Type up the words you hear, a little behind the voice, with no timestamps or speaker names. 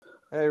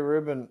Hey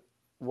Ruben,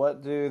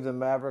 what do the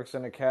Mavericks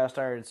and a cast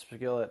iron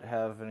skillet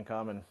have in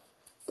common?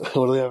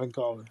 What do they have in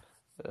common?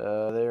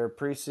 They're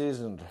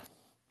pre-seasoned.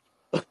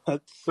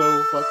 That's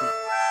so fucking.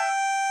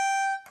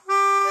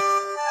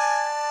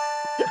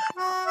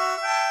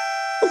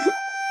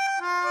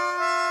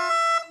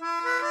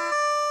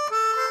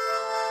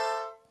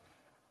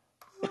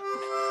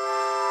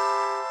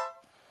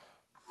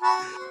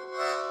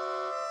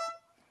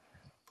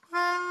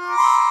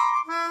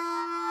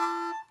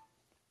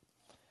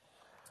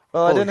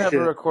 Well, I Holy didn't have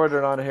a shit.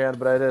 recorder on hand,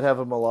 but I did have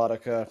a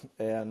melodica,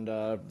 and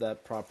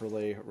that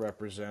properly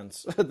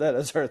represents that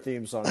is our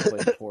theme song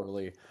played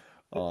poorly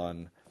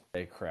on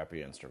a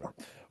crappy instrument.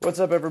 What's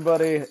up,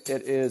 everybody?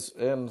 It is,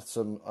 and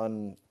some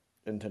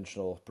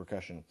unintentional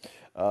percussion.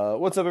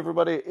 What's up,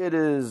 everybody? It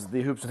is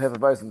the Hoops and Heavy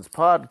Bisons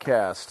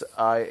podcast.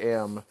 I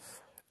am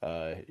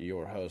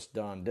your host,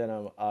 Don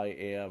Denham. I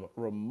am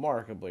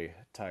remarkably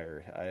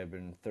tired. I have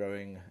been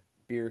throwing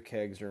beer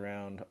kegs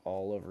around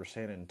all over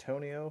San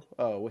Antonio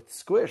with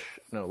Squish,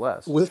 no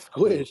less. With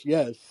Who, Squish,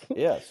 yes.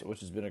 yes,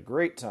 which has been a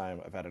great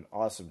time. I've had an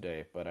awesome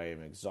day, but I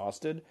am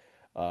exhausted.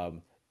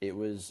 It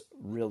was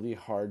really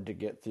hard to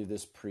get through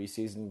this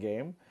preseason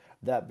game.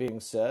 That being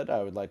said,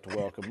 I would like to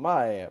welcome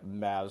my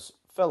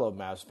fellow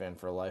Mavs fan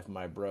for life,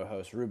 my bro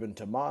host Ruben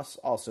Tomas,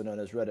 also known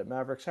as Reddit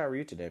Mavericks. How are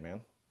you today,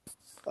 man?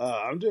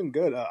 I'm doing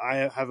good.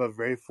 I have a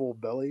very full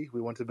belly.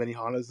 We went to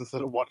Benihana's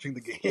instead of watching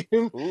the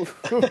game. Ooh.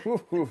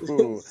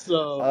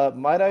 so,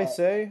 Might I uh,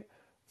 say,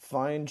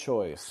 fine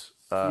choice.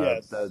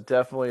 yes.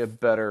 Definitely a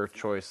better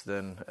choice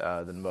than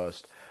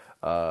most.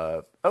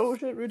 Oh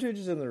shit, Rutuj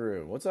is in the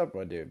room. What's up,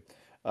 my dude?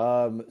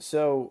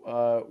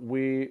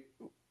 We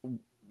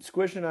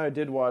Squish and I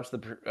did watch the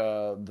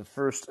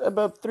first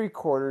about 3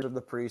 quarters of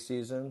the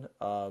preseason.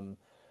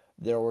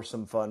 There were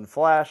some fun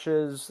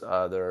flashes.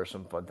 There are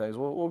some fun things.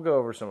 We'll go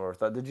over some of our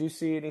thoughts. Did you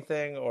see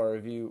anything, or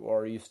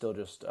are you still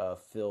just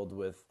filled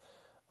with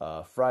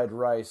fried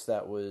rice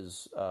that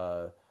was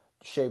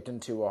shaped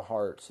into a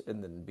heart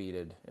and then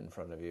beaded in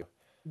front of you?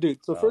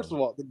 Dude, so first Um, of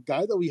all, the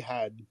guy that we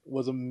had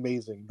was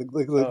amazing.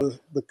 oh,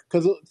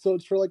 Because so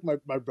it's for like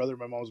my brother and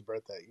my mom's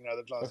birthday, they're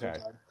at the same okay,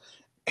 time.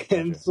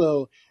 And gotcha.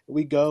 so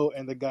we go,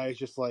 and the guy's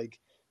just like,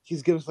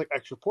 he's giving us like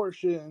extra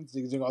portions,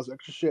 he's doing all this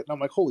extra shit. And I'm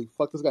like, holy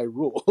fuck, this guy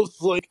rules.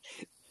 Like,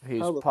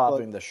 He's how the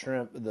fuck? popping the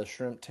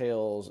shrimp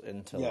tails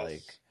into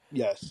like, Yes,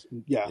 yes,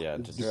 yeah. yeah,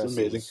 into It's just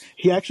amazing. dresses.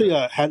 He actually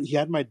Sure.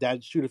 had my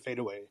dad shoot a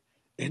fadeaway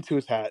into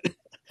his hat,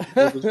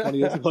 which was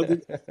funny as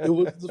fucking. It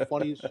was the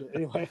funniest shit.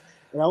 Anyway,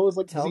 and I was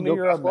like, "Does Tell he me know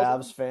you're a basketball?"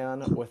 Mavs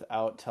fan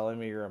without telling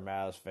me you're a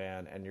Mavs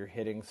fan, and you're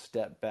hitting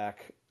step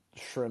back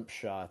shrimp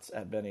shots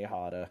at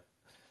Benihana.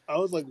 I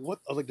was like, "What?"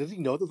 I was like, "Does he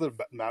know that the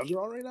Mavs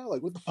are on right now?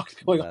 Like, what the fuck's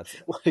going on?" That's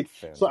Like,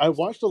 so fantastic. I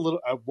watched a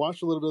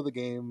little bit of the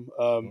game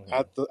Hmm.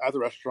 at the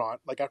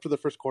restaurant. Like after the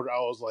first quarter, I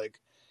was like,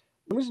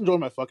 "Let me just enjoy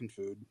my fucking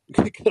food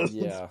because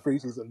it's Yeah,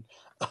 preseason."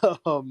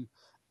 Um,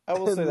 I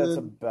will say and that's then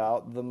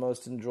about the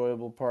most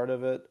enjoyable part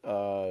of it.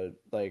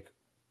 Like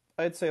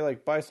I'd say,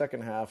 like by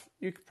second half,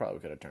 you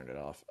could have turned it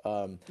off.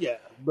 Yeah,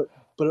 but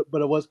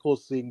it was cool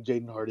seeing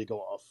Jaden Hardy go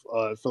off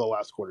for the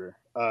last quarter.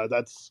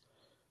 That's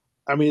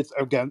I mean it's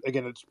again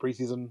it's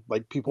preseason.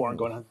 Like people aren't Mhm.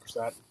 going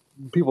 100%.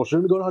 People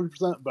shouldn't be going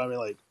 100%, but I mean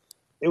like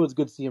it was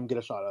good to see him get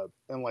a shot up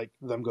and like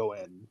them go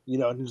in.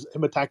 And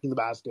him attacking the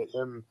basket,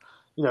 him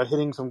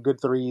hitting some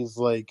good threes.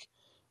 Like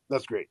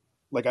that's great.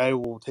 Like I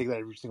will take that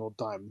every single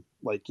time.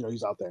 Like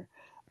he's out there.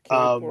 Can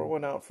we pour Um,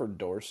 one out for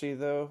Dorsey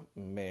though?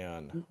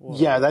 Man,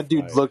 what a Yeah, rough that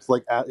dude night. looks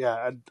like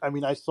yeah. I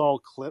mean, I saw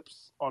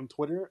clips on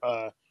Twitter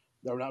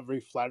that were not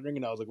very flattering,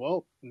 and I was like,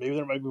 well, maybe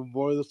there might be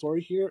more of the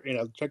story here. And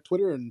I checked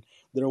Twitter, and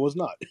there was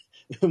not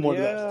more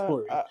to that Yeah,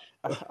 story.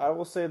 I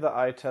will say the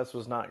eye test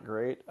was not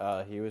great.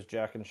 He was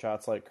jacking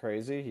shots like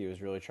crazy. He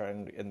was really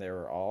trying, and they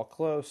were all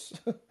close.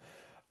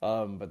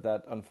 But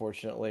that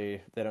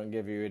unfortunately, they don't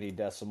give you any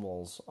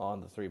decimals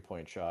on the 3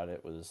 point shot.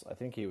 I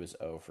think he was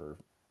 0 for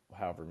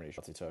however many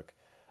shots he took.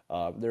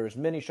 There was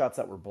many shots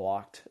that were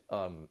blocked,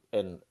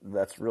 and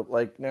that's real.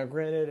 Like now,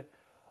 granted,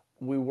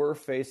 we were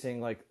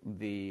facing like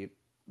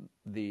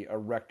the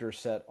erector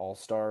set all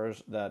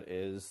stars that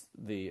is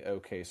the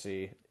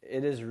OKC.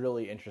 It is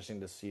really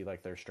interesting to see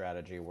like their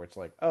strategy where it's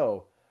like,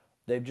 oh,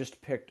 they've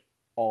just picked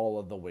all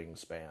of the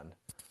wingspan,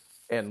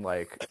 and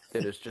like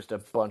it is just a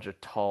bunch of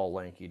tall,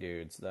 lanky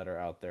dudes that are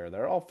out there.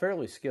 They're all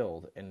fairly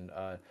skilled, and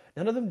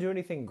none of them do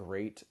anything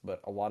great,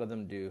 but a lot of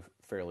them do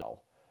fairly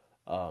well.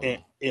 And,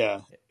 Um,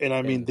 yeah, and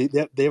I mean and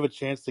they have a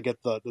chance to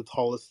get the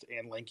tallest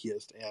and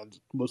lankiest and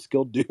most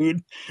skilled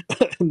dude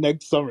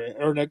next summer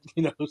or next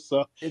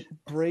So it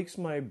breaks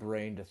my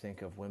brain to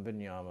think of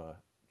Wembanyama,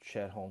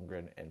 Chet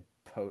Holmgren, and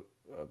Poku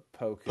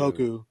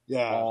Poku,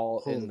 yeah,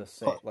 all in holy the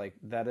same. fuck. Like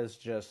that is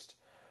just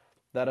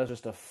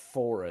a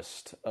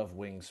forest of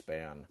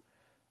wingspan.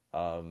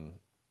 Um,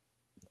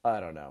 I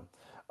don't know.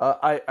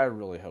 I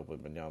really hope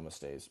Wembanyama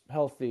stays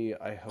healthy.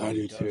 I hope I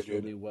he do too, does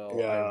dude. really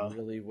well. I Yeah,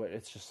 really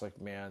it's just like,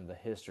 man, the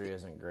history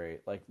isn't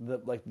great. Like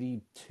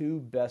the two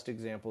best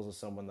examples of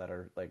someone that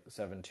are like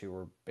 7'2"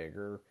 or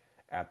bigger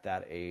at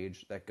that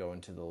age that go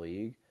into the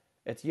league.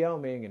 it's Yao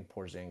Ming and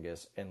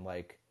Porzingis, and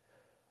like,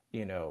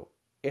 you know,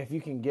 if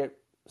you can get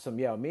some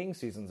Yao Ming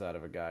seasons out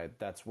of a guy,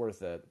 that's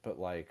worth it. But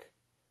like,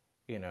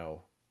 you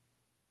know,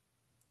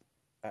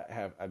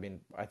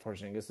 I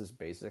Porzingis is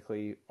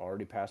basically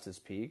already past his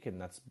peak, and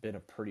that's been a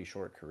pretty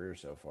short career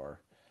so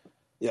far.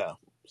 Yeah.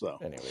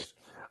 So Anyways,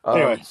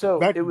 anyway, so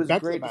back it was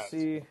back to the great to Mavs.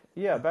 see.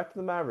 Yeah, back to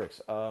the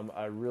Mavericks.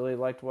 I really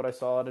liked what I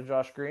saw out of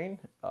Josh Green.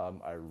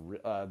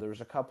 There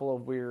was a couple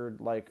of weird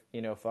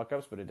fuck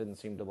ups, but it didn't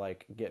seem to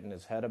like get in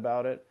his head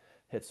about it.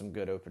 Hit some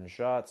good open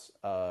shots.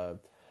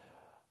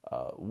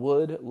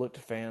 Wood looked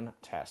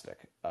fantastic.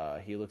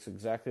 He looks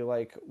exactly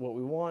like what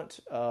we want.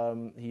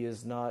 He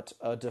is not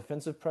a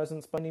defensive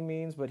presence by any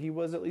means, but he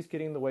was at least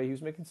getting the way. He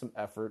was making some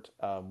effort,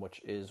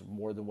 which is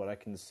more than what I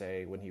can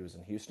say when he was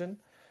in Houston.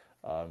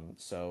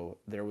 So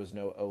there was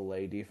no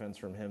Olay defense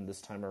from him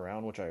this time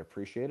around, which I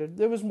appreciated.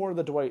 There was more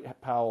the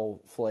Dwight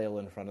Powell flail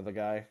in front of the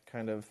guy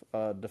kind of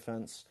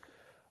defense.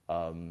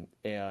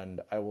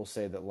 And I will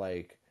say that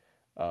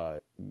uh,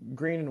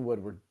 Green and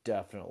Wood were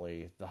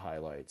definitely the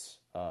highlights.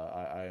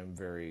 I am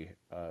very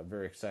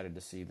excited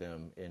to see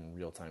them in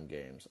real time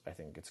games. I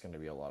think it's going to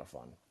be a lot of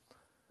fun.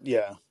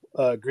 Yeah.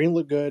 Green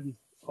looked good.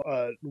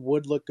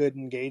 Wood looked good,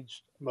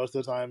 engaged most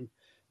of the time.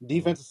 Mm-hmm.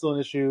 Defense is still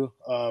an issue.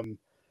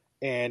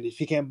 And if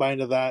he can't buy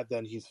into that,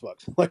 then he's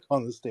fucked. Like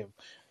on this team.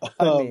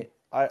 I mean, Um,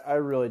 I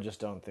really just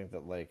don't think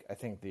that I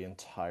think the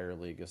entire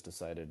league has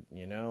decided,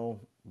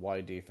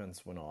 why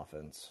defense when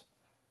offense.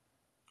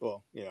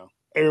 well,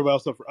 everybody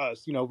else, for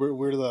us,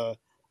 we're the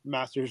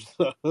masters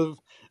of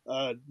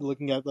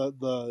looking at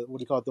the what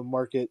do you call it, the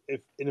market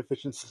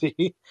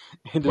inefficiency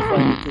and just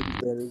trying to take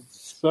advantage.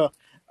 So,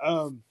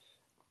 um,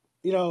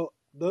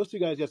 those two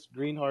guys, yes,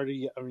 Green,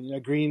 Hardy. I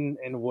mean, Green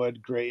and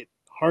Wood, great.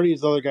 Hardy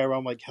is the other guy where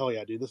I'm like, hell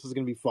yeah, dude, this is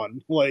gonna be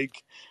fun.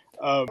 Like,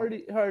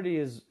 Hardy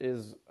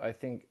is I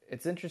think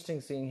it's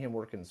interesting seeing him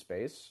work in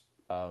space.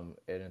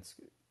 And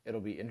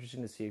it'll be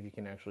interesting to see if he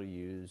can actually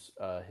use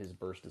his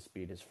burst of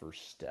speed, his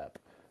first step,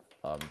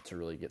 to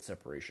really get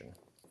separation.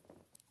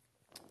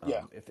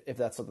 yeah, If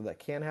that's something that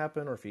can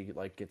happen, or if he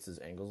gets his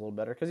angles a little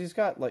better, because he's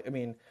got I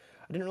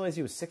didn't realize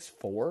he was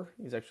 6'4".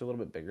 He's actually a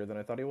little bit bigger than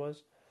I thought he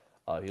was.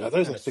 He I thought looked he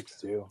was kind like of,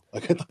 6'2".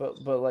 Like,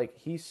 but like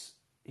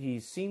he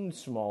seemed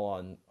small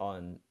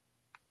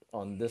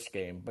on this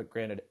game, but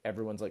granted,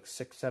 everyone's like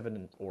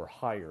 6'7" or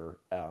higher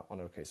on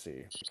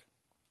OKC.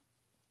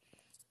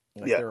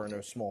 Like yeah, there are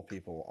no small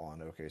people on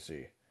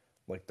OKC.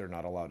 Like they're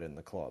not allowed in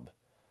the club.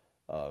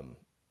 Um,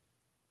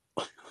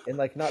 and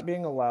like not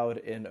being allowed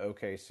in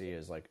OKC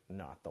is like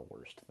not the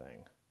worst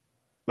thing.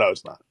 no,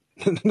 it's not.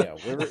 Yeah,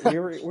 we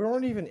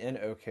weren't even in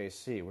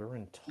OKC. We were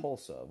in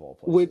Tulsa of all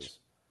which, places.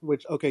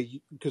 which,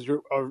 okay, because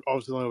you're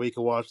obviously the only way you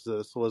could watch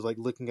this was like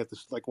looking at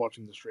this, like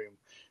watching the stream.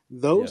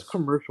 Those Yes.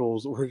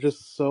 commercials were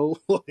just so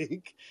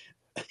like,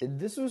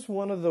 This was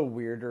one of the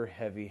weirder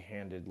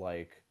heavy-handed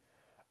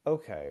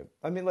okay.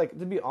 I mean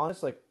to be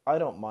honest, I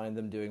don't mind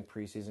them doing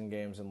preseason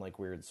games in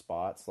weird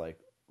spots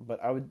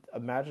but I would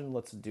imagine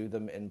let's do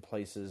them in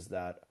places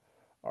that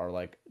are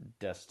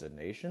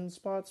destination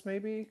spots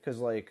maybe cuz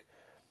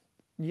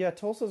yeah,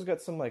 Tulsa's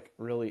got some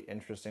really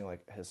interesting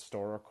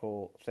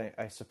historical thing,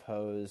 I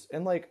suppose.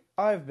 And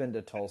I've been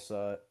to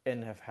Tulsa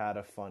and have had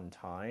a fun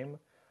time.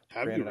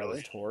 have you Granted, I was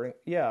really? touring.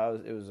 Yeah,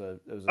 it was a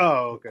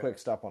Oh, okay. quick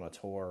stop on a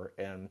tour,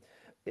 and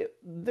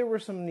there were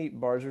some neat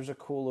bars. There's a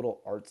cool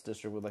little arts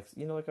district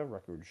with a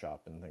record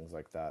shop and things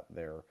like that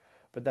there.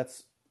 But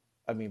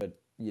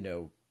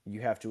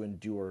you have to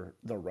endure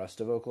the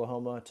rest of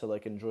Oklahoma to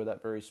enjoy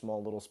that very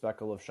small little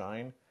speckle of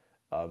shine.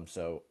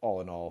 So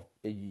all in all,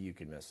 you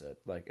can miss it.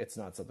 It's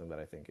not something that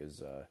I think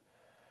is.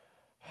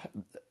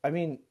 I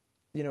mean,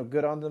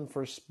 good on them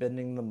for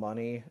spending the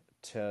money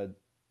to,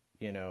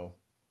 you know.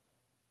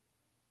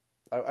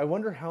 I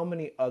wonder how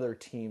many other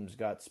teams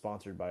got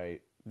sponsored by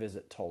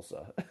Visit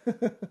Tulsa.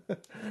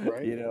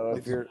 Right?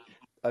 If you're,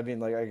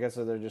 I guess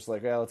they're just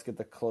yeah, let's get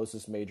the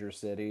closest major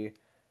city,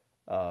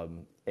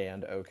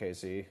 and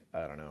OKC.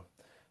 I don't know.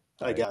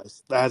 I I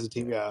guess that has a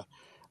team. yeah. Yeah,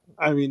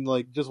 I mean,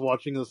 like just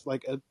watching this,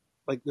 like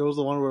there was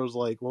the one where it was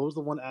like, what was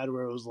the one ad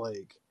where it was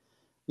like,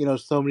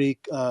 so many,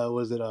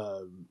 was it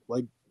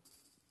like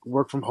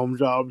work from home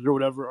jobs or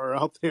whatever are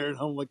out there, and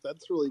I'm like,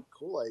 that's really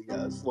cool, I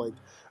guess. Like,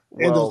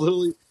 and Well,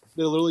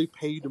 they literally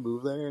pay you to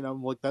move there, and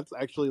I'm like, that's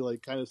actually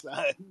like kind of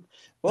sad.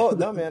 Well,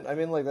 no, man. I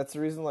mean, that's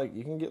the reason.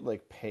 You can get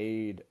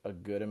paid a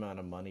good amount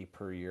of money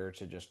per year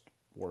to just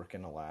work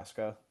in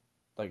Alaska,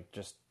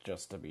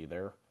 just to be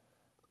there.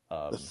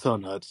 That's so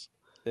nuts.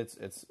 It's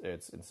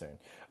insane.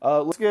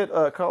 Let's get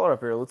a caller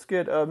up here. Let's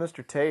get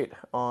Mr. Tate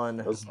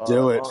Let's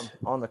do it.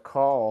 on the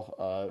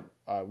call.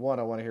 One,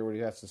 I want to hear what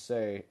he has to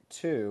say.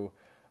 Two,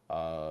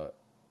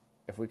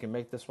 if we can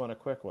make this one a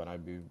quick one,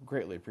 I'd be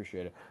greatly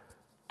appreciated.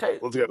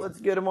 Tate, Let's go. let's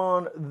get him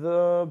on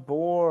the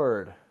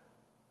board.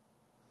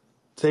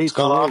 Tate, What's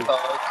going on, hello.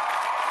 fellas?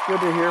 Good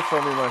to hear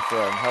from you, my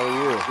friend. How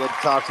are you? Good to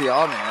talk to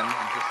y'all, man.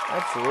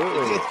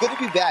 Absolutely. It's good to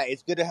be back.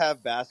 It's good to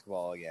have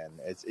basketball again.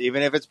 It's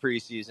even if it's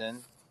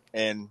preseason,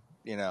 and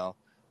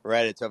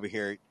Reddit's over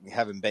here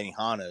having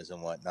Benihanas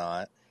and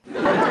whatnot.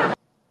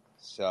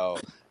 So,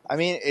 I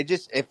mean,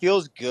 it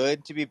feels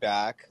good to be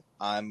back.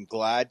 I'm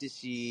glad to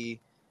see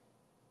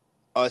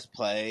us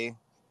play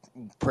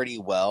pretty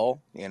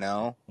well, you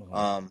know.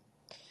 Mm-hmm.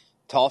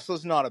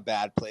 Tulsa's not a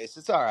bad place.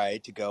 It's all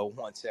right to go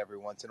every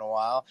once in a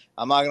while.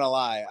 I'm not gonna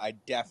lie. I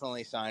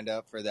definitely signed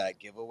up for that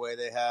giveaway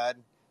they had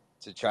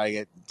to try to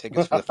get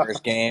tickets for the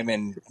first game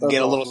and That's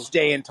get a little awesome.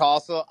 stay in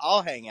Tulsa.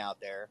 I'll hang out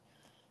there,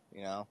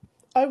 you know.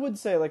 I would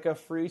say like a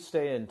free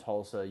stay in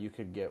Tulsa, you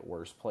could get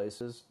worse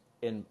places.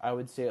 And I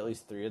would say at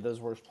least 3 of those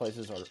worst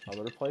places are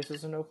other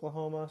places in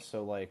Oklahoma.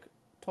 So like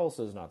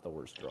Tulsa is not the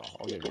worst draw.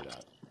 I'll give you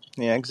that.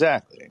 Yeah,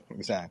 exactly.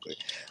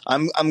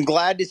 I'm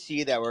glad to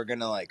see that we're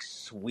gonna like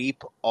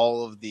sweep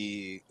all of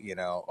the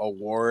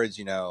awards.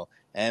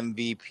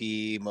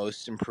 MVP,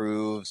 Most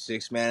Improved,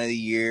 Sixth Man of the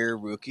Year,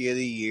 Rookie of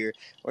the Year.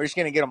 We're just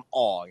gonna get them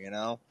all,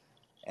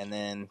 and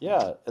then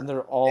Yeah, and they're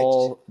it's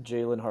all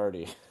Jalen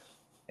Hardy.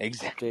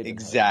 Jaden Hardy.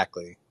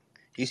 exactly.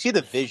 You see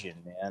the vision,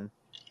 man.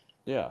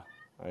 Yeah,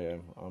 I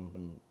am.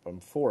 I'm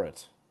for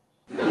it.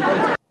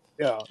 Yeah,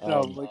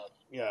 no, Um, like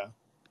yeah,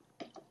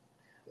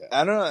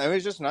 I don't know. It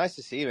was just nice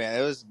to see, man.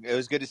 It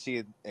was good to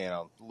see,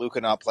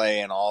 Luka not play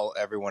and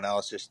everyone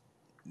else just,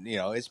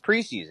 it's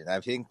preseason. I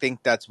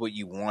think that's what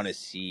you want to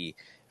see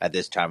at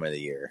this time of the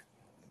year.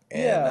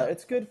 And yeah,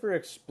 it's good for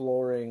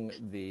exploring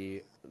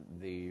the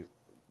the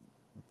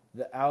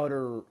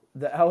outer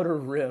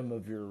rim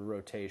of your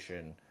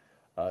rotation,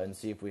 and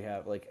see if we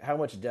have like how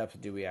much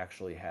depth do we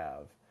actually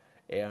have.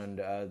 And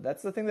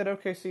that's the thing that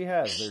OKC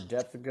has.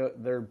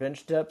 Their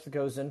bench depth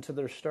goes into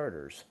their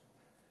starters.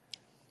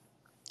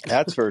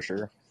 that's for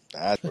sure.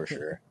 That's for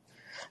sure.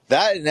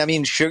 That I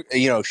mean,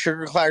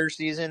 Sugar Glider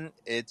season.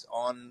 It's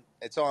on.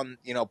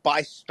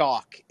 Buy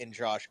stock in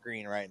Josh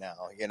Green right now.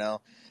 Sure.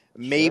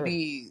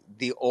 Maybe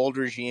the old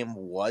regime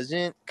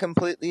wasn't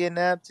completely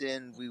inept,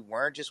 and we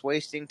weren't just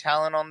wasting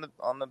talent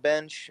on the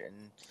bench.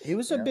 And He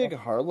was you a big know,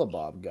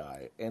 Harlabob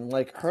guy, and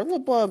like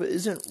Harlabob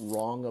isn't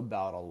wrong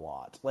about a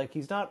lot. Like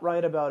he's not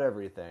right about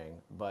everything,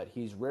 but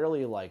he's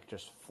rarely like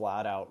just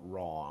flat out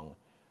wrong.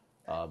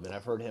 And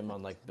I've heard him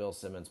on like Bill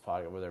Simmons'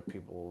 podcast where there are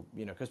people,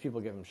 because people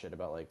give him shit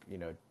about like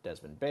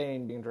Desmond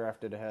Bain being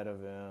drafted ahead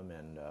of him,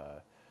 and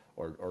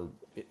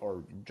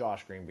or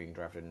Josh Green being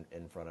drafted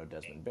in front of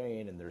Desmond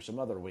Bain, and there's some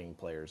other wing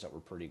players that were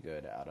pretty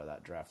good out of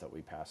that draft that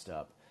we passed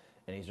up.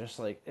 And he's just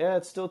like, yeah,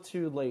 it's still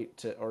too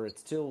late or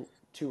it's still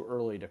too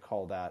early to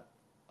call that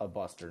a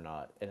bust or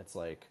not. And it's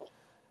like,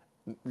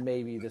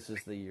 maybe this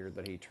is the year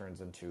that he turns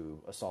into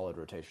a solid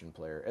rotation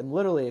player. And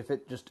literally, if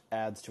it just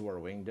adds to our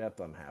wing depth,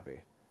 I'm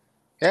happy.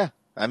 yeah.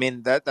 I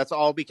mean that's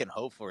all we can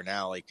hope for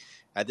now. Like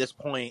at this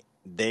point,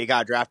 they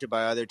got drafted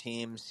by other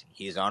teams.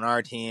 He's on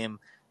our team.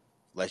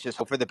 Let's just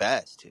hope for the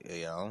best.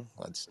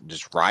 Let's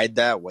just ride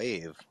that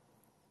wave.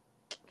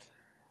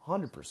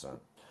 100%.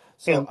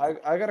 So and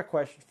I got a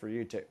question for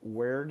you, Tick.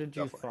 Where did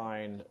Go you for it.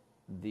 find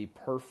the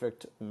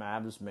perfect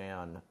Mavs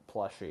man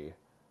plushie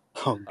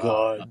oh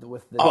god,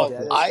 with the Oh,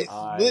 deadest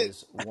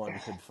eyes one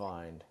could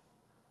find?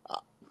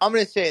 I'm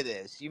gonna say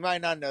this. You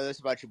might not know this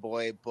about your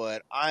boy,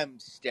 but I'm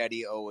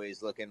steady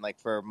always looking like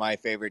for my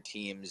favorite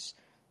teams,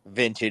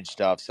 vintage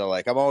stuff. So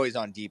like I'm always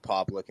on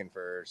Depop looking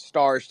for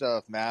Star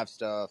stuff, Mav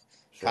stuff,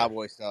 Sure.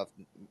 Cowboy stuff,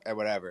 and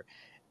whatever.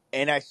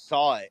 And I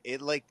saw it.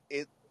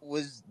 It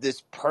was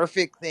this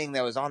perfect thing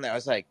that was on there. I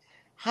was like,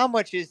 how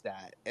much is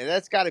that? And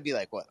that's got to be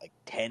like what, like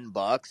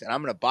 $10? And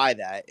I'm gonna buy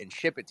that and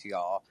ship it to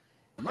y'all.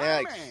 And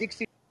they're like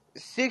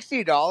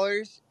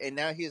 $60, and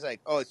now he's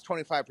like, oh, it's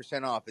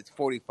 25% off. It's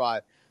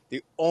 45.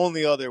 The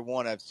only other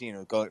one I've seen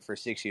will go for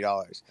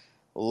 $60.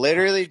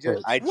 Literally, shit.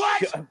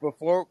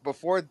 before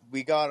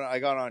I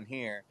got on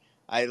here.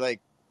 I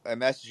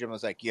messaged him. I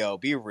was like, yo,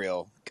 be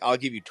real. I'll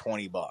give you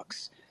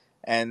 $20,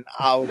 and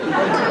I'm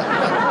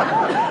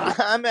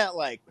at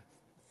like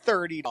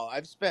 $30.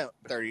 I've spent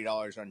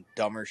 $30 on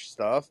dumber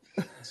stuff,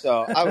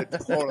 so I would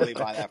totally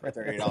buy that for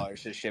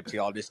 $30 to ship to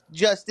y'all.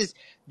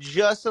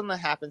 Just on the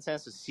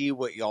happenstance to see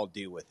what y'all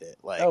do with it.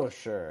 Like, Oh,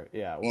 sure.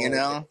 Yeah. you Well,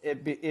 know,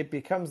 it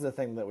becomes the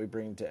thing that we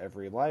bring to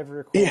every live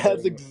Yeah,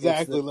 that's recording. It's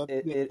exactly the that.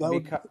 it, Yeah, it that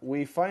would. beco-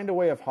 we find a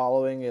way of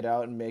hollowing it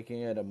out and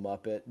making it a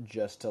Muppet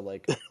just to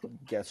like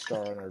guest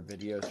star on our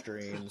video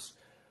streams.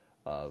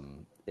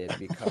 It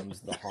becomes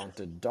the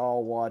haunted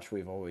doll watch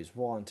we've always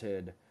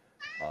wanted.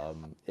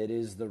 It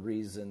is the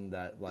reason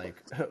that like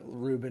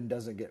Ruben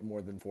doesn't get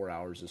more than 4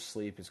 hours of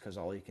sleep is because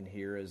all he can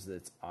hear is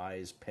its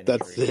eyes That's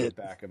penetrating the it.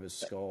 back of his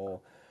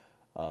skull.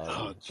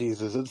 Oh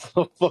Jesus, it's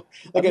so fun.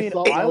 I Like I mean,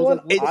 saw it and I was like,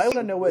 what the I it's want to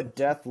fuck know is this? what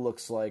death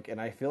looks like, and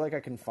I feel like I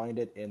can find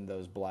it in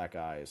those black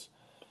eyes.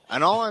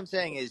 and all I'm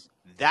saying is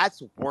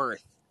that's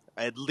worth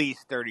at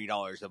least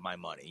 $30 of my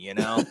money.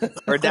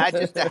 For that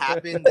just to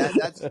happen.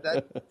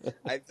 That.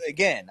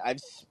 I've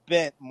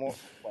spent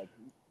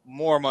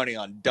more money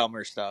on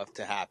dumber stuff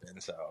to happen.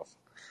 So.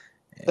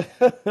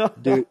 Yeah.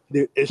 Dude,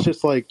 it's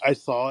just like I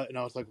saw it and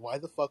I was like, why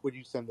the fuck would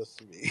you send this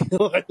to me?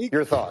 Like,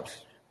 Your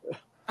thoughts?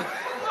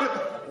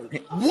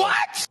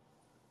 What?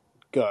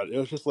 God, it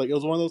was just like it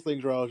was one of those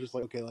things where I was just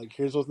like, okay, like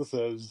here's what this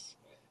is.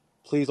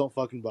 please don't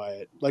fucking buy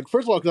it. Like,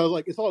 first of all, because I was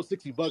like, it's all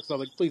 $60. I was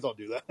like, please don't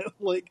do that.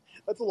 Like,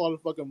 that's a lot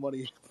of fucking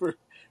money for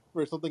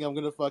something I'm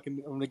gonna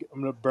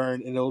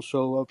burn and it'll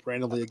show up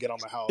randomly again on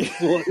my house.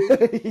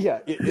 Like, Yeah,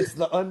 it's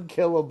the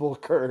unkillable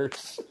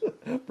curse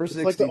for it's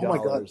like the, oh my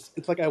god, $60.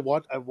 it's like I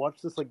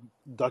watched this like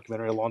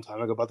documentary a long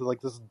time ago about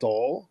this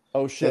doll.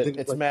 Oh I shit! think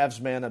it's It's like Mavs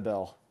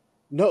Manabelle.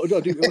 no,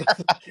 dude.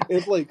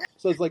 It's like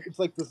so. It's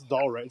like this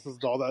doll, right? It's this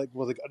doll that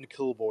was like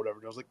unkillable or whatever.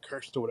 It was like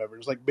cursed or whatever. It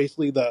was like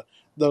basically the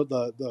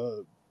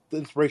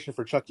inspiration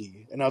for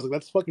Chucky. And I was like,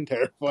 that's fucking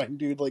terrifying,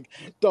 dude. Like,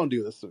 don't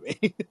do this to me.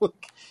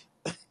 Like,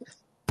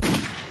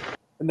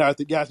 no, I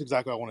think that's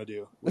exactly what I want to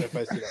do if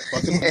I see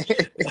that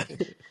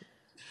fucking.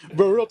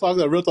 But real talk.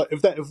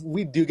 If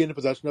we do get in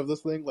possession of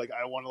this thing, like,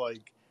 I want to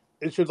like.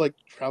 It should like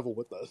travel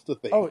with us to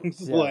things. Oh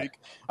yeah.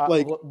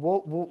 like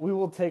we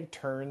will take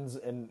turns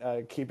in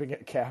keeping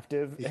it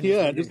captive and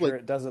yeah, just making sure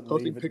it doesn't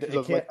posting leave. pictures It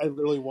of can't. like I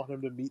literally want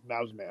him to meet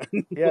Mavs Man.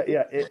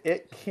 Yeah.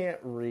 It can't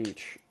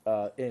reach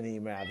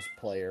any Mavs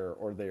player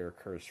or they are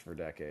cursed for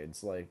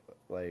decades. Like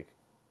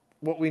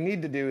what we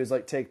need to do is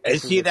like take And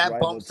pictures see, with that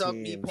rival bumps up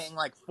me teams. paying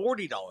like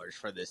 $40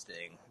 for this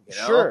thing. You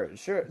know,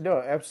 Sure. No,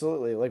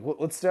 absolutely. Like,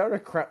 let's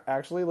start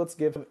actually, let's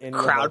give him any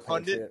of our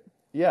crowdfund Patreon. it.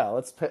 Yeah,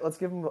 let's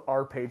give him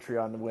our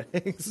Patreon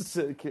winnings.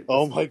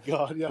 Oh my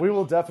god! Yeah, We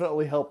will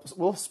definitely help.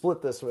 We'll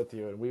split this with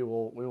you, and we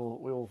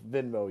will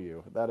Venmo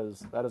you. That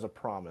is a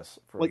promise.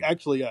 like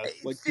actually, yes.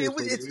 Like See,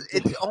 seriously,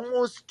 it's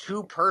almost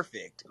too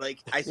perfect. Like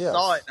I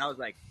saw it and I was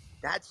like,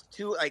 that's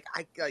too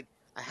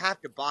I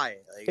have to buy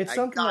it. Like It's I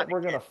something that gotta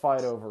we're get gonna it.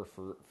 fight over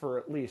for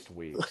at least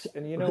weeks.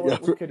 And you know Yeah,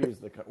 what? We could use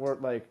we're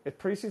like if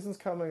preseason's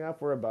coming up,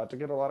 we're about to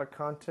get a lot of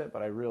content,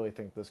 but I really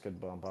think this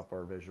could bump up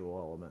our visual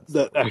elements.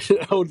 that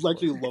actually, I would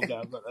actually love to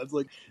have that. That's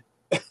like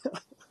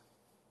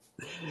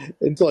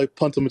until I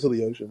punt him into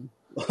the ocean.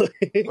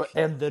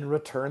 And then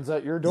returns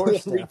at your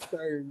doorstep.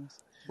 Returns.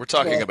 We're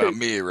talking about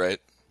me, right?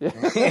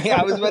 Yeah,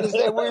 I was about to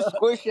say, where's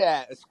Squish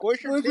at?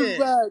 Squish or Where's his Tin?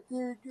 back?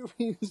 Here.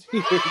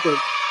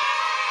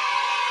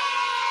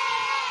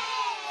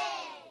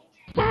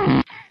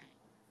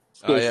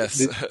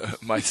 Yes,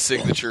 my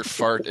signature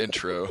fart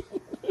intro.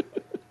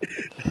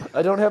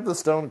 I don't have the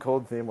Stone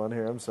Cold theme on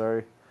here. I'm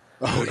sorry.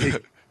 Oh,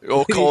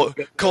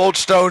 Cold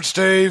Stone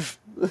Steve,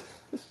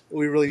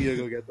 We really need to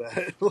go get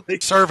that.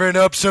 Like, serving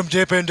up some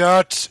Dippin'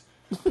 Dots.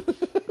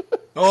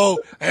 Oh,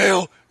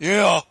 hell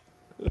yeah.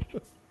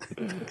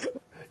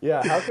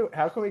 Yeah,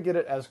 how can we get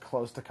it as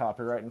close to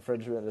copyright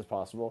infringement as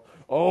possible?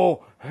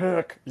 Oh,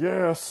 heck,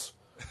 yes.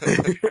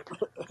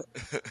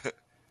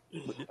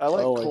 I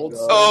like Oh my Cold God.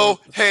 Stone. Oh,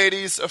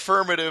 Hades,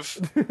 affirmative.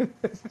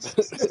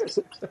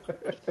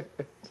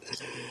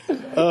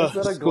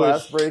 Instead of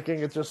glass breaking,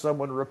 it's just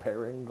someone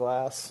repairing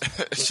glass.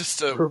 It's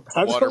just a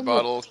water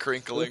bottle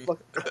crinkling.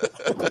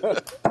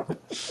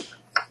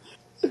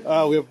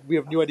 We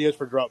have new ideas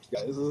for drops,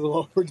 guys. This is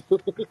what we're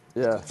doing.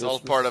 Yeah, It's all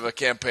part of a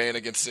campaign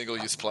against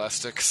single-use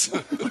plastics.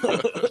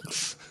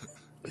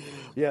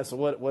 Yeah, so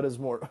what is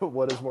more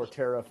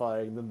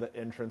terrifying than the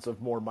entrance of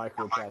more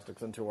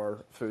microplastics into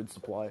our food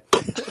supply?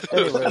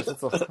 Anyways,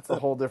 it's a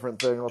whole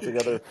different thing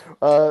altogether.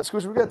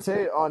 Squish, we got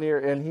Tate on here,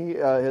 and he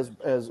has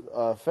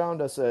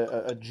found us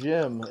a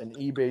gym, an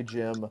eBay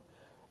gym,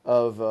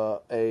 of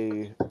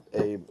a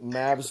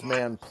Mavs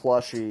Man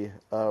plushie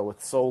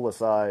with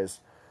soulless eyes,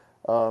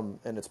 and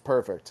it's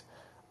perfect.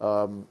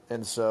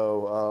 And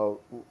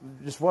so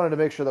just wanted to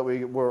make sure that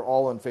we're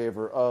all in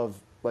favor of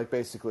like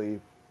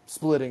basically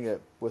splitting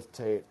it with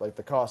Tate, like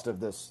the cost of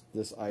this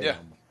item. Yeah.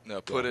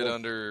 No, put it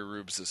under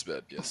Rubes'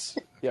 bed, yes.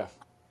 Yeah.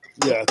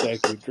 Yeah,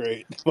 thank you.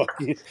 Great. Fuck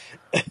you.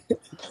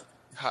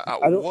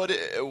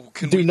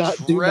 Can Do we not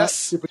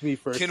dress? ship it to me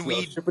first. Can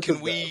we Ship it to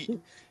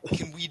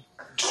can we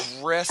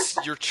dress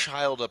your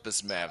child up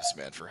as Mavs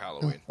Man for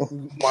Halloween?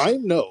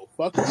 Mine? No.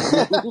 Fuck you.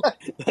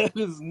 That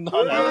is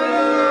not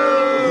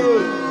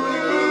happening.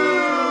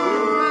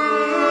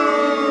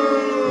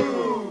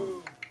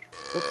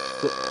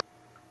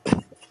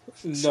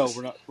 No,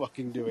 we're not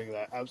fucking doing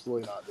that.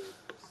 Absolutely not, dude.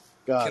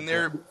 God. Can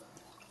there?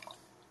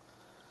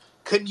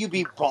 Couldn't you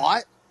be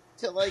bought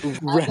to like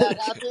have that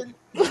happen?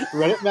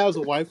 Reddit Mav's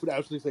wife would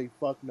actually say,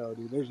 "Fuck no,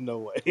 dude. There's no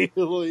way."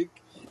 Like,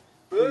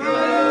 don't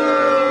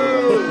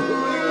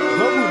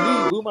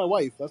boo me, boo my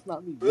wife. That's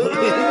not me.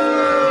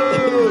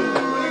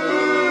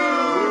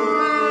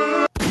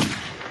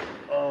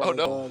 Oh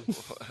no! God.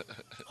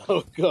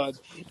 Oh god.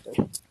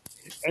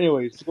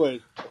 Anyway,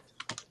 Squid.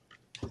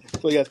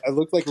 So yes, I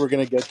look like we're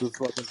gonna get this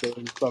fucking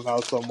thing somehow,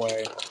 some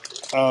way.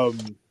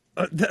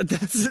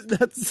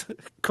 That's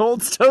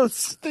Cold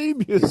Stone's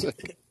theme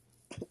music.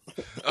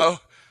 Oh,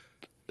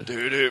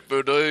 do do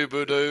boo do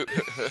boo do.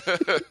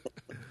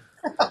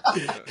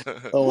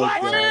 Oh my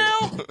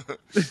god.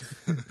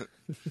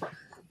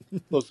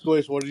 So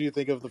Squish, what did you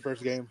think of the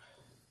first game?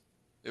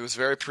 It was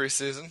very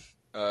preseason.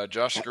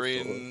 Josh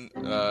Green,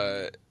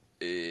 don't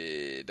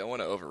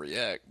want to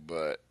overreact,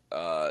 but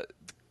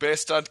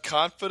based on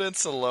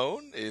confidence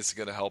alone, is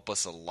going to help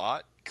us a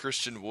lot.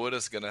 Christian Wood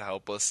is going to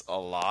help us a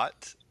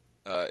lot.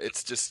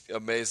 It's just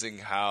amazing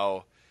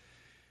how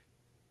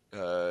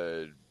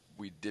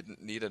we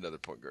didn't need another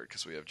point guard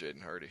because we have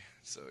Jaden Hardy.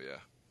 So yeah,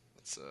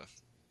 that's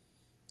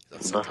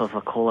This is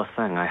the coolest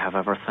thing I have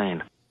ever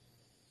seen.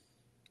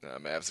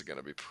 Mavs are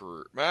gonna be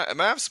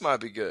Mavs might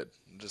be good.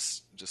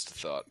 Just a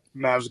thought.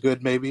 Mavs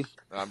good, maybe.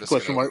 I'm just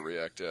Question gonna mark.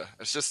 overreact. Yeah,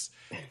 it's just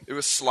it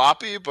was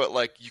sloppy, but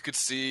like you could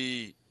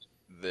see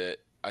that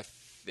I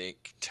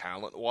think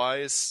talent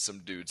wise, some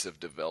dudes have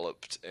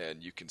developed,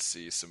 and you can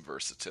see some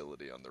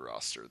versatility on the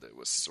roster that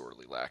was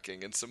sorely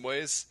lacking in some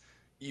ways,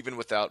 even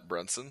without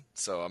Brunson.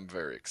 So I'm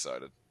very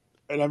excited.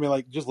 And I mean,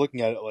 like, just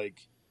looking at it,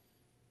 like,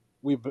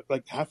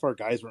 half our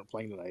guys weren't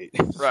playing tonight.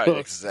 Right, So,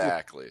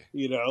 exactly.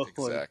 you know,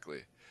 Exactly.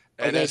 like,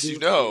 And as you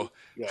know,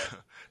 yeah.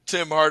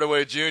 Tim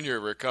Hardaway Jr.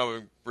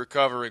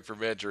 recovering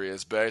from injury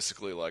is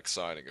basically like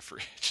signing a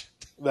free agent.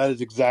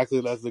 That's exactly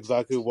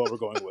what we're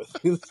going with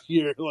this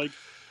year. Like,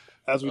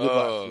 as we did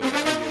last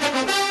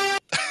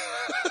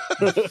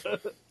year.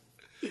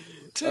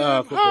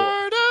 Tim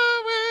Hardaway.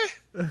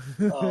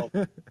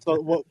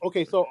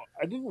 So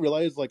I didn't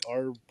realize like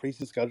our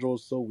preseason schedule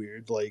is so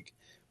weird. Like,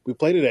 we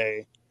play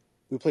today,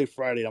 we play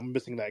Friday. I'm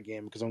missing that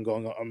game because me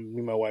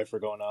and my wife are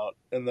going out,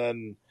 and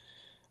then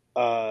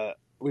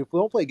we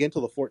don't play again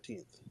until the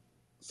 14th.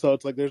 So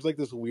it's like there's like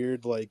this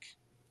weird like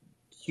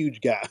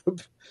huge gap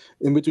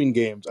in between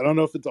games. I don't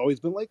know if it's always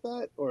been like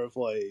that or if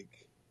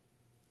like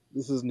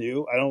this is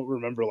new. I don't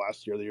remember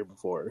last year or the year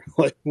before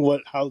like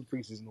how the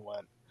preseason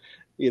went.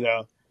 You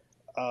know.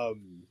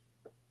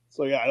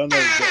 So yeah, I don't know.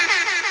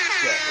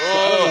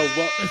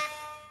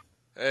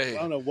 I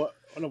don't know what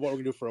we're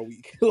gonna do for a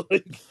week,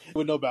 like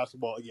with no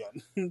basketball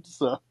again.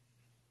 So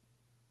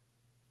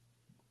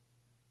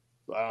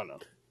I don't know.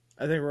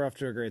 I think we're off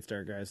to a great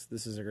start, guys.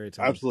 This is a great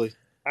time.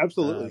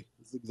 Absolutely.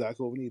 It's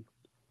exactly what we need.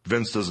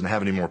 Vince doesn't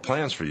have any more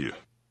plans for you.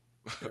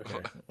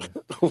 Okay.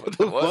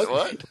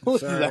 What?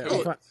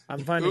 Sorry,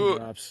 I'm finding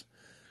drops.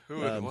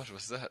 What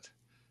was that?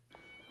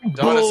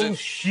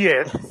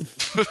 Bullshit.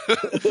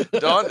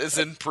 Don is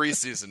in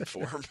preseason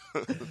form.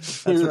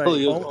 That's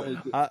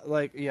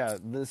right.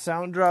 The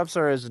sound drops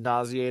are as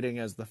nauseating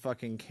as the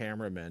fucking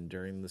cameramen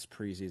during this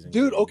preseason.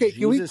 Dude, game. okay,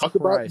 can we Jesus talk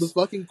about the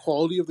fucking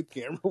quality of the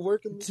camera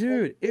work?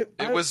 Dude, it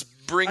was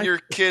bring your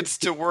kids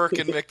to work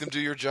and make them do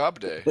your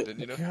job day. Didn't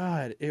you know?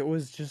 God, it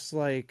was just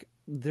like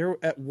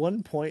at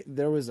one point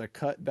there was a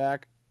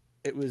cutback.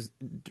 It was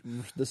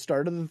the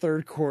start of the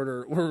third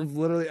quarter where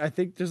literally I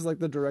think just like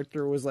the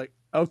director was like,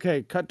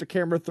 okay, cut to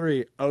camera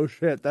 3. Oh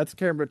shit, that's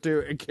camera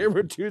 2. And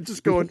camera 2 is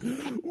just going,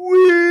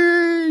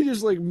 wee,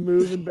 just like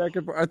moving back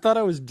and forth. I thought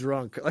I was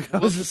drunk. Like I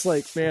was just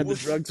like, man, the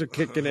drugs are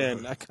kicking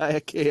in. I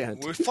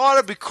can't. We thought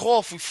it'd be cool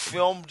if we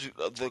filmed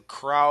the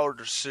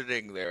crowd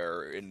sitting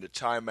there in the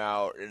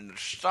timeout in the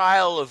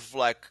style of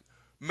like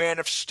Man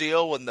of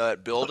Steel when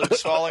that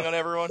building's falling on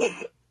everyone.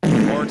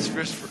 Lawrence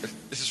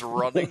Fishburne is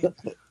running.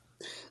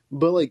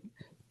 But like,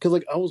 cause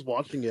like I was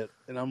watching it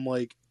and I'm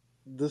like,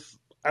 this.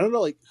 I don't know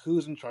like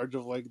who's in charge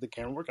of like the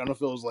camera work. I don't know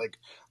if it was like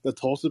the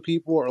Tulsa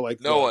people or like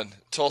no one.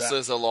 Tulsa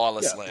is a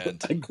lawless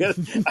land. I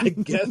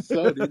guess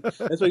so, dude.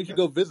 That's why you should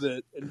go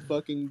visit and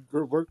fucking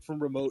work from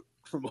remote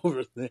from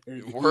over there.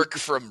 Work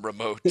from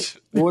remote.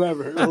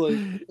 Whatever.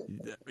 Like,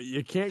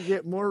 you can't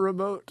get more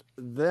remote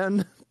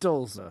than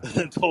Tulsa.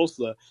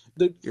 Tulsa.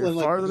 You're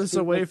farthest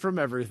away from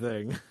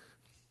everything.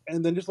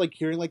 And then just like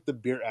hearing like the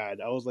beer ad,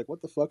 I was like,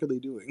 "What the fuck are they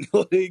doing?"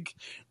 Like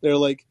they're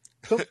like,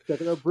 "Come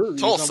check out our brewery."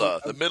 Tulsa,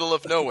 the middle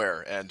of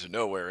nowhere, and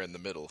nowhere in the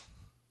middle.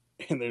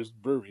 And there's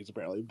breweries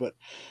apparently, but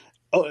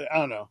I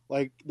don't know.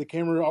 Like the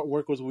camera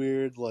work was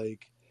weird.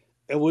 Like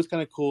it was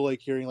kind of cool,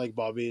 like hearing like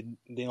Bobby and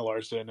Dana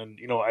Larson and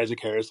Isaac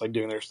Harris like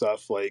doing their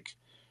stuff. Like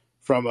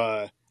from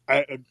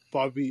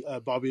Bobby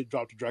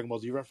dropped a Dragon Ball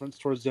Z reference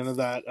towards the end of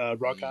that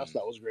broadcast.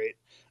 That was great.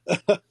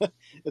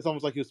 It's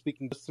almost like he was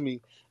speaking to me.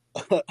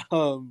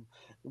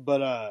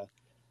 But I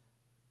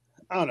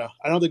don't know.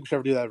 I don't think we should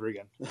ever do that ever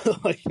again,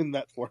 like in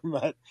that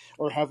format,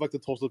 or have like the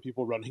Tulsa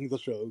people running the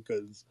show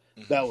because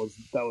that was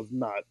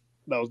not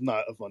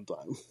a fun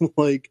time.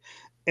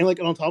 And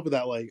on top of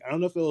that, like I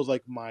don't know if it was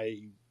like my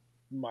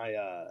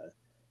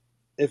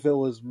if it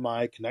was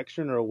my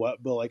connection or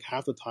what, but like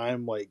half the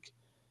time like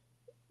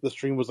the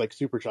stream was like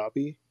super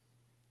choppy,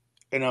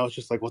 and I was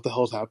just like, what the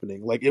hell is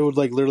happening? Like it would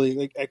like literally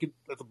like I could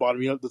at the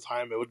bottom of the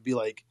time it would be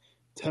like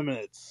 10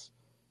 minutes.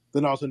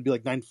 Then all of a sudden it'd be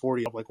like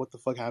 9:40. I'm like, what the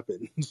fuck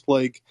happened?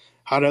 Like,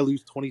 how did I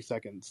lose 20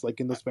 seconds? Like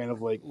in the span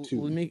of like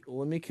 2.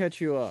 Let me catch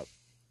you up.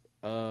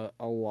 A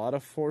lot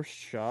of forced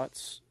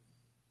shots.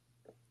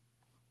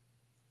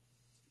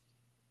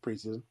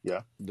 Preseason,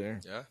 yeah. There.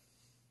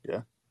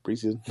 Yeah.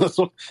 Preseason. That's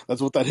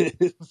what that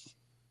is.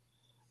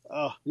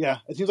 Yeah.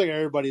 It seems like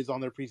everybody's on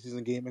their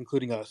preseason game,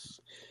 including us.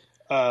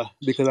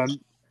 Because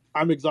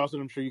I'm exhausted.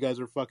 I'm sure you guys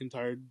are fucking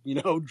tired.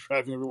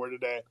 Driving everywhere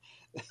today.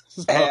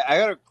 So, hey, I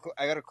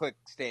got a quick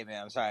statement.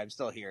 I'm sorry, I'm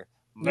still here.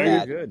 No,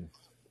 you're good.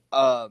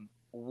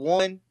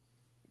 One,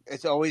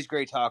 it's always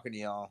great talking to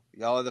y'all.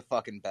 Y'all are the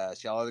fucking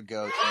best. Y'all are the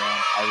goats, man.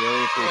 I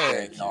really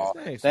appreciate y'all.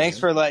 Thanks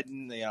for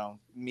letting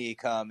me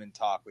come and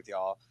talk with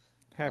y'all.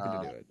 Happy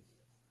to do it.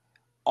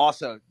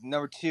 Also,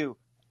 number 2,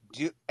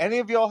 do any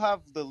of y'all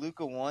have the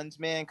Luka ones,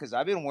 man? Because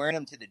I've been wearing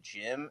them to the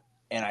gym,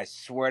 and I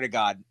swear to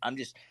God, I'm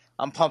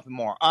pumping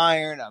more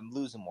iron. I'm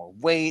losing more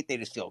weight. They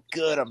just feel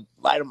good. I'm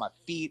light on my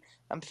feet.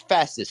 I'm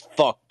fast as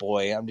fuck,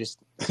 boy.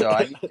 So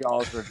I need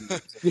y'all's reviews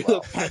as You're the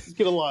well. fastest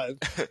kid alive.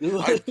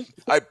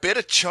 I bit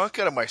a chunk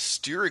out of my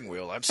steering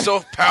wheel. I'm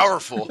so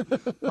powerful.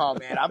 Oh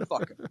man, I'm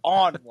fucking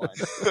on one.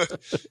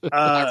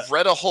 I've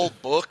read a whole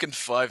book in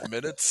 5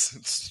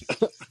 minutes.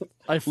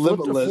 I flipped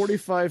a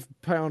Limitless.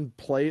 45-pound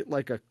plate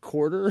like a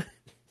quarter.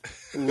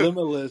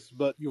 Limitless,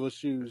 but you with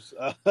shoes.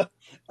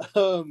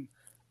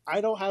 I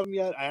don't have them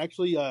yet. I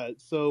actually,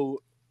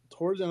 so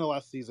towards the end of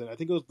last season, I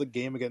think it was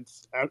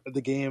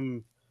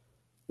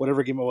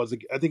whatever game it was.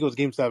 I think it was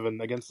Game 7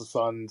 against the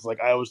Suns.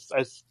 Like I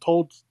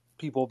told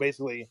people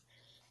basically,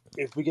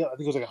 if we get, I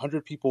think it was like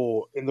 100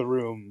 people in the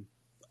room,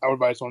 I would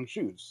buy someone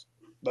shoes.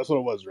 That's what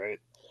it was, right?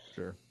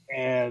 Sure.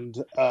 And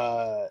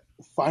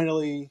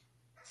finally,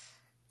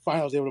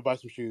 I was able to buy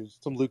some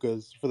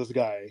Lucas for this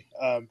guy.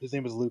 His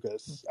name is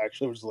Lucas,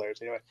 actually, which is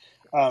hilarious. Anyway,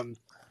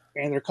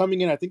 and they're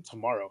coming in, I think,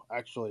 tomorrow,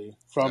 actually,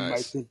 from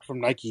Nice.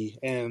 from Nike,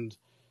 and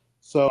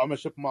so I'm gonna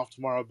ship them off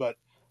tomorrow. But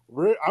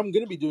I'm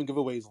gonna be doing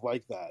giveaways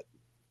like that,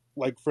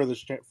 like for this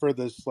stream,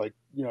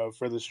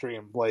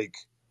 like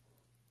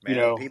Man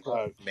of the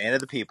people. Man of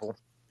the people.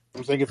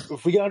 I'm saying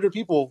if we get 100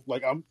 people,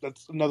 like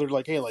that's another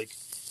like, hey, like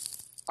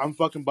I'm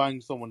fucking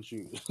buying someone's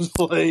shoes,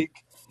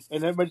 like,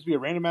 and that might just be a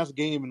random ass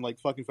game in like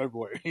fucking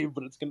February,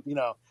 but it's gonna,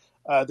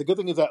 the good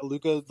thing is that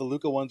the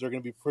Luca ones are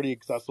gonna be pretty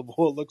accessible.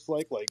 It looks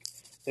like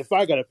if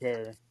I got a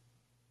pair,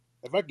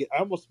 I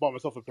almost bought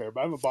myself a pair, but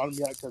I haven't bought them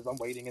yet because I'm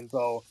waiting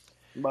until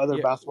my other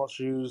basketball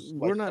shoes.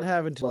 We're not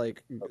having to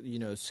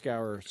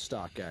scour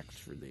StockX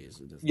for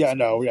these. Yeah,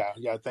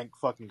 thank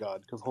fucking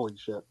God, because holy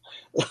shit.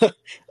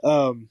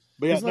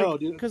 But yeah, no,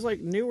 dude, because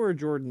newer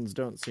Jordans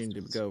don't seem to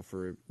go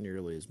for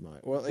nearly as much.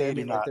 Well, They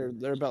do not.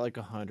 They're about like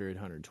 100,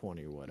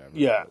 120 or whatever.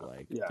 Yeah,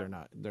 but yeah.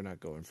 they're not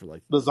going for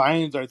like the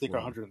Zions I think are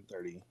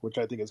 130, which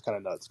I think is kind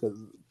of nuts because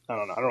I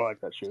don't know, I don't like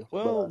that shoe.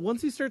 Well,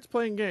 once he starts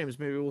playing games,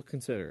 maybe we'll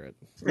consider it.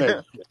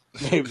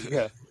 Maybe,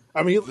 yeah.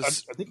 I mean, I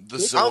think I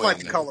don't like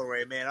the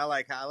colorway, man. I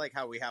like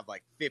how we have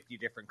like 50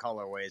 different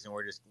colorways and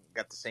we're just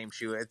got the same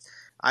shoe.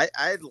 I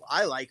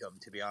like them,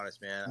 to be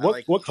honest, man.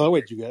 What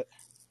colorway did you get?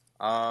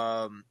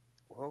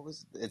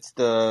 It's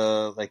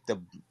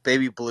the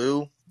baby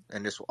blue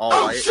and just all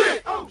white.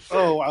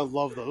 Oh, I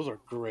love those. Those are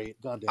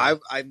great. Goddamn.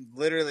 I'm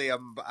literally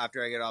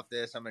after I get off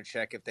this, I'm gonna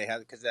check if they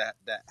have, because that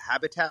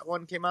Habitat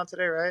one came out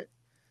today, right?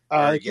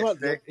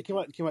 It came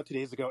out 2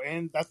 days ago,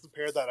 and that's the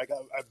pair that I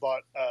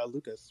bought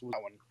Lucas with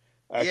that one.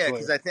 Actually. Yeah,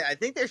 because I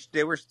think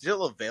they were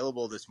still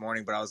available this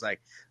morning, but I was like,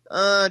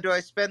 do I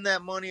spend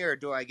that money or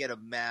do I get a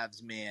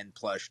Mavs man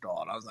plush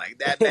doll? And I was like,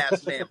 that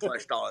Mavs man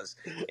plush doll is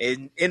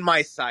in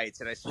my sights,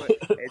 and I swear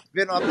it's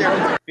been up there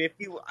for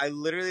 50. I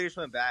literally just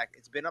went back.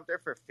 It's been up there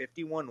for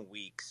 51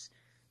 weeks.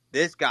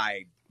 This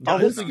guy.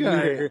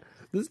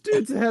 This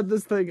dude's had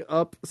this thing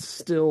up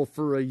still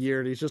for a year,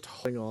 and he's just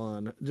holding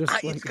on, just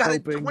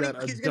hoping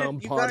that a dumb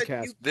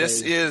podcast.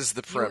 This is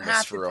the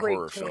premise for a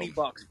horror film.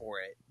 $20 for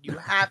it. You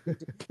have to,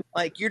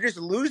 you're just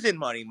losing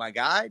money, my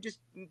guy. Just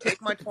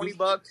take my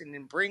 $20 and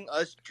then bring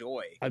us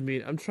joy. I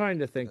mean, I'm trying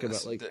to think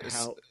about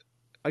how.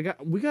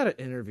 We got to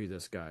interview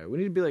this guy. We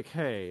need to be like,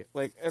 hey,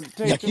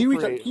 can you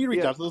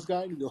reach out to this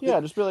guy?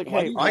 Yeah, just be like,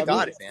 hey, I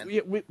got it, man.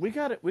 We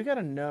got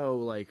to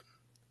know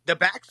the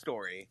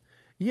backstory.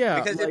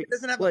 Yeah, because if it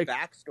doesn't have a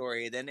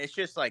backstory, then it's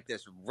just like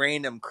this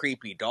random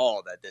creepy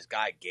doll that this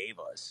guy gave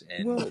us.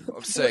 And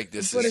I'm saying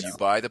you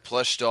buy the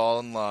plush doll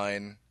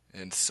online,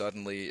 and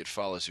suddenly it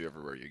follows you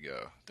everywhere you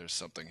go. There's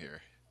something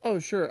here. Oh,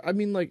 sure. I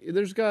mean,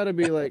 there's got to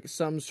be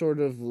some sort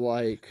of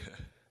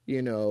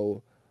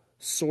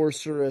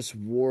sorceress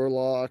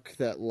warlock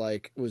that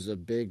was a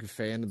big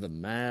fan of the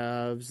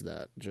Mavs.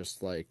 That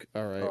just all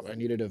right, I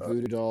needed a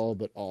voodoo doll,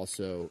 but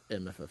also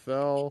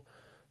MFFL,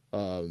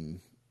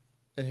 and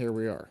here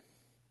we are.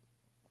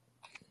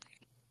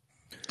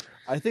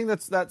 I think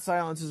that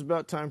silence is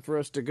about time for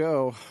us to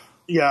go.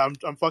 Yeah,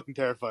 I'm fucking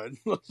terrified.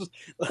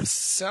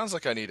 Sounds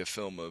like I need to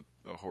film a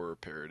horror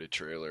parody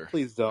trailer.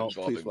 Please don't.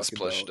 Involving Please this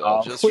plush don't.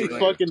 doll. Just please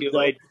fucking do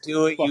it.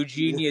 Do it, you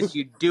genius.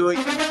 You do it,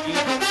 you genius.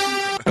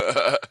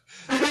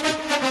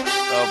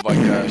 Oh my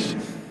gosh.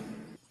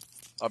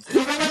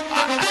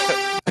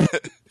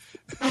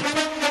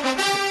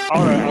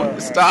 All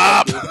right.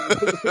 Stop!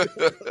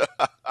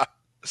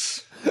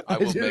 I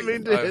didn't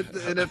mean to hit the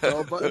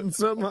NFL button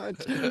so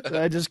much.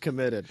 I just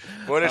committed.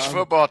 When it's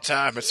football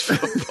time, it's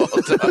football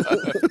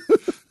time.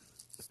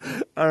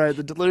 All right,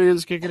 the delirium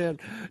is kicking in.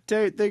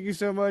 Tate, thank you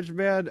so much,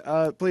 man.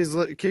 Please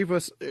keep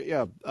us,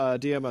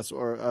 DM us,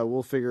 or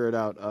we'll figure it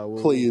out.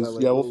 We'll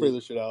figure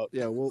this shit out.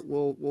 Yeah,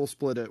 we'll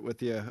split it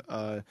with you.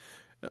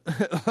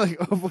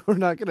 We're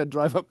not gonna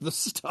drive up the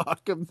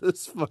stock of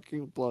this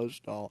fucking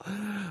plush doll,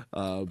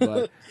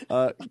 but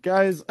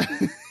guys.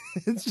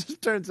 It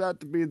just turns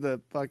out to be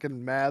the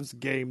fucking Mavs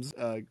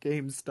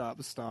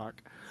GameStop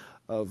stock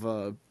of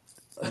Mavs.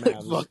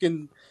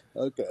 Fucking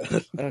okay.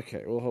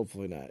 Okay, well,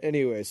 hopefully not.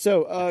 Anyway,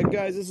 so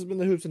guys, this has been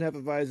the Hoops and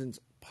Hefeweizens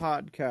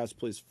podcast.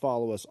 Please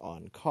follow us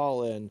on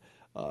Callin.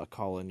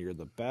 Colin, you're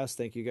the best.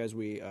 Thank you guys.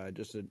 We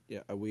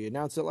we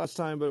announced it last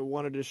time, but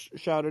wanted to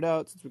shout it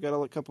out since we got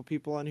a couple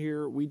people on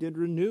here. We did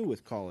renew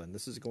with Colin.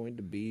 This is going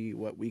to be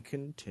what we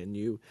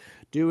continue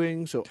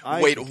doing. So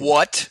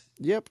what?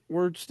 Yep,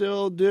 we're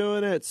still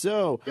doing it.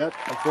 So Yep,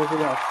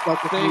 unfortunately,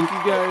 thank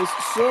you guys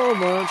so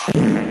much.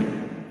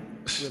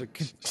 I'm gonna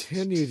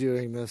continue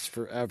doing this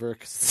forever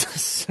because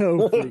it's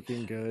so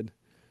freaking good.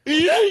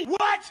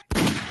 What?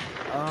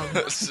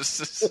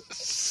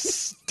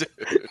 Dude,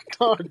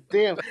 God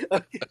damn.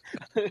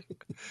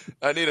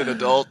 I need an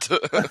adult.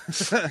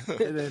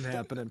 It ain't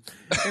happening.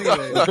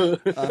 Anyway,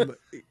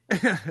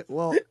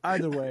 well,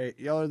 either way,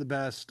 y'all are the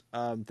best.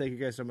 Thank you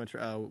guys so much.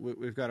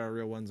 We've got our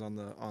real ones on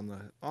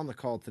the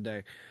call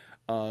today.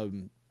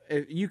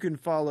 You can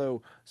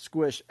follow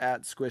Squish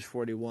at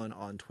Squish41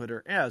 on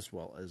Twitter as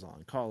well as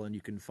on Colin.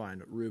 You can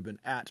find Ruben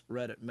at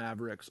Reddit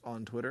Mavericks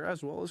on Twitter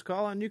as well as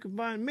Colin. You can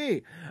find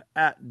me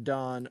at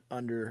Don_Denim.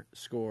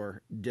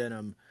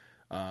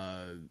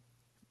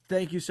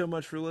 Thank you so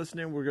much for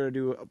listening. We're going to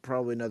do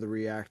probably another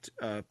React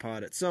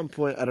pod at some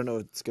point. I don't know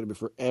if it's going to be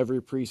for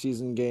every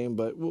preseason game,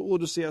 but we'll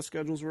just see how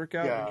schedules work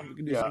out. Yeah, And we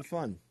can do some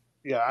fun.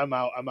 Yeah, I'm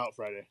out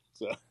Friday.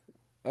 So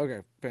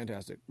Okay,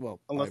 fantastic. Well,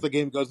 unless the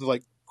game goes to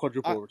like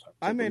quadruple overtime.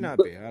 I may not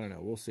be. I don't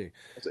know. We'll see.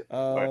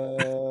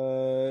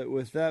 Right.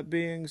 With that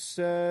being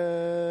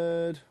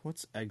said,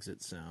 what's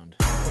exit sound?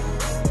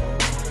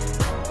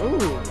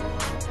 Ooh.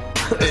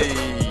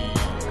 Hey.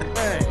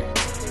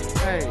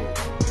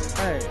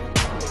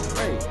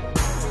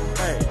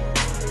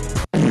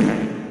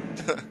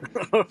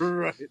 All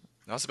right.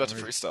 I was about to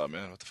freestyle,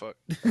 man. What the fuck?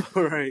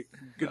 All right.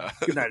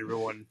 Good night,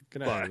 everyone. Good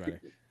night, everybody.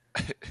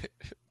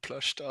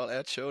 Plush doll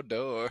at your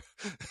door.